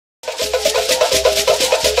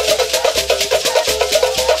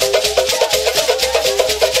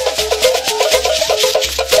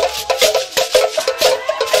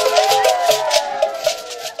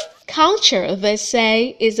Culture, they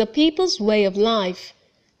say, is a people's way of life.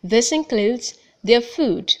 This includes their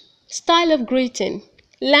food, style of greeting,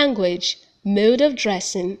 language, mode of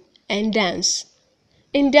dressing, and dance.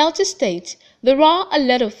 In Delta State, there are a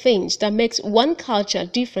lot of things that makes one culture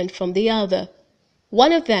different from the other.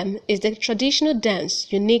 One of them is the traditional dance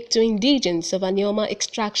unique to indigents of Anioma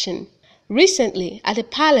extraction. Recently, at the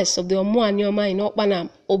palace of the Anioma in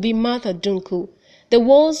Okpanam, Obi Martha Dunku, there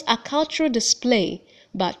was a cultural display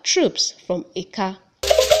by troops from Ika.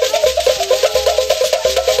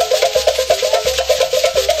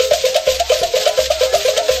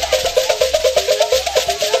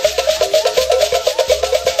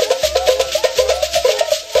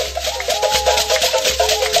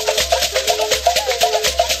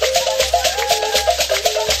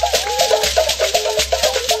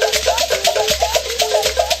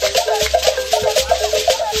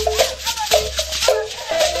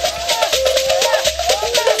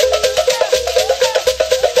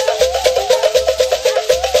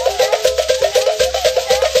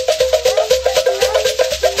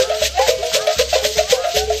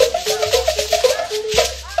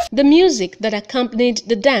 The music that accompanied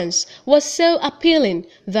the dance was so appealing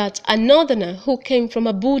that a northerner who came from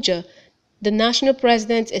Abuja, the National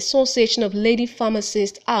President's Association of Lady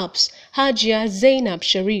Pharmacists APS, Hajia Zainab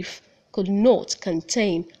Sharif, could not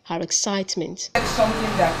contain her excitement. It's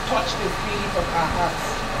something that touched the feeling of our hearts.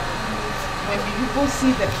 When people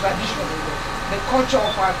see the tradition, the culture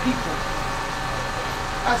of our people,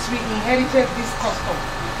 as we inherited this custom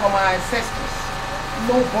from our ancestors,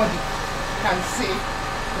 nobody can say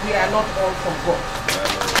we are not all from God.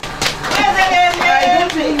 I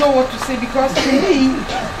don't really know what to say because to me,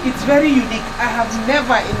 it's very unique. I have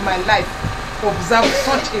never in my life observed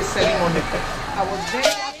such a ceremony. I was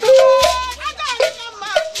very